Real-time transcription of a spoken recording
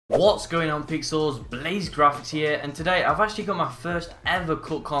What's going on, Pixels? Blaze Graphics here, and today I've actually got my first ever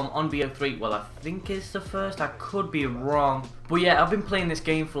CutCom on BO3. Well, I think it's the first, I could be wrong. But yeah, I've been playing this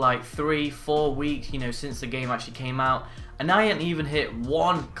game for like 3-4 weeks, since the game actually came out. And I ain't even hit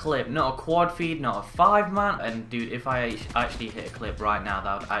one clip, not a quad feed, not a 5-man. And dude, if I actually hit a clip right now,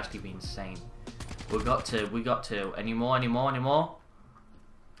 that would actually be insane. We got to. Any more?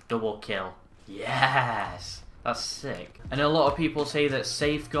 Double kill. Yes! That's sick. And a lot of people say that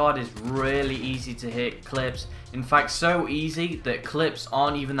Safeguard is really easy to hit clips. In fact, so easy that clips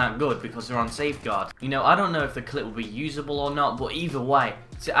aren't even that good because they're on Safeguard. I don't know if the clip will be usable or not, but either way,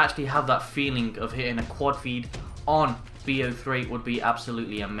 to actually have that feeling of hitting a quad feed on BO3 would be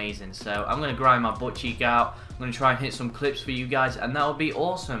absolutely amazing. So I'm going to grind my butt cheek out. I'm going to try and hit some clips for you guys, and that would be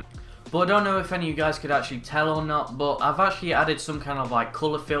awesome. But I don't know if any of you guys could actually tell or not, but I've actually added some kind of like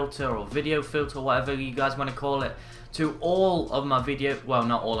color filter or video filter, whatever you guys want to call it, to all of my videos. Well,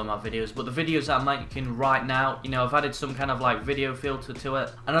 not all of my videos, but the videos that I'm making right now. I've added some kind of like video filter to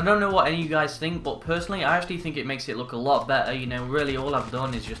it. And I don't know what any of you guys think, but personally I actually think it makes it look a lot better. Really all I've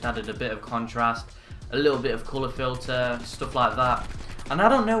done is just added a bit of contrast, a little bit of color filter, stuff like that. And I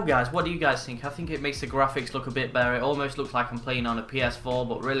don't know, guys, what do you guys think? I think it makes the graphics look a bit better. It almost looks like I'm playing on a PS4,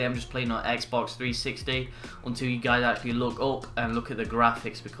 but really I'm just playing on Xbox 360 until you guys actually look up and look at the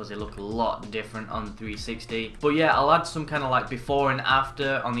graphics, because they look a lot different on 360. But yeah, I'll add some kind of like before and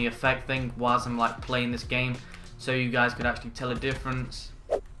after on the effect thing whilst I'm like playing this game, so you guys could actually tell a difference.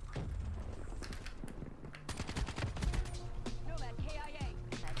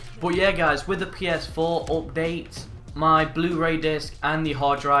 But yeah, guys, with the PS4 update, my Blu-ray disc and the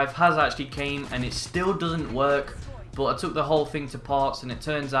hard drive has actually came, and it still doesn't work. But I took the whole thing to parts, and it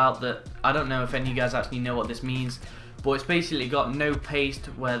turns out that, I don't know if any of you guys actually know what this means, but it's basically got no paste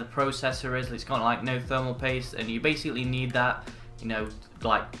where the processor is. It's got like no thermal paste, and you basically need that,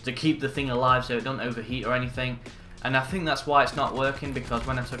 like to keep the thing alive so it don't overheat or anything. And I think that's why it's not working, because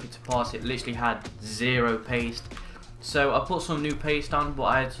when I took it to parts it literally had zero paste. So I put some new paste on, but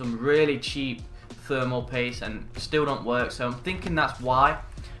I had some really cheap thermal paste and still don't work. So I'm thinking that's why,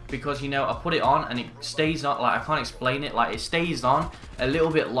 because I put it on and it stays on, like I can't explain it, like it stays on a little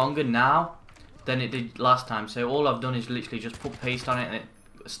bit longer now than it did last time. So all I've done is literally just put paste on it and it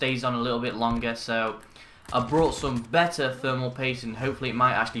stays on a little bit longer. So I brought some better thermal paste and hopefully it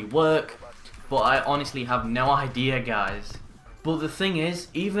might actually work, but I honestly have no idea, guys. But the thing is,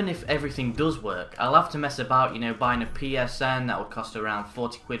 even if everything does work, I'll have to mess about, buying a PSN that would cost around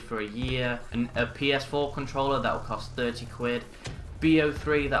 40 quid for a year, and a PS4 controller that will cost 30 quid,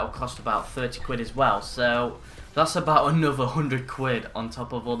 BO3 that will cost about 30 quid as well. So that's about another 100 quid on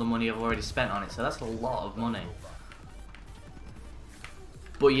top of all the money I've already spent on it. So that's a lot of money.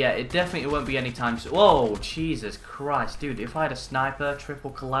 But yeah, it definitely won't be any time soon. Whoa, Jesus Christ, dude, if I had a sniper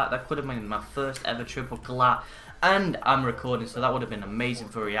triple collat, that could have been my first ever triple collat. And I'm recording, so that would have been amazing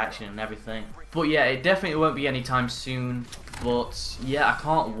for reaction and everything. But yeah, it definitely won't be anytime soon. But yeah, I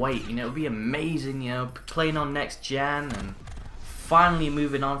can't wait. It'll be amazing, playing on next gen and finally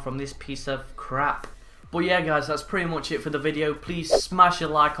moving on from this piece of crap. But yeah, guys, that's pretty much it for the video. Please smash a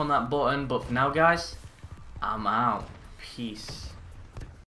like on that button. But for now, guys, I'm out. Peace.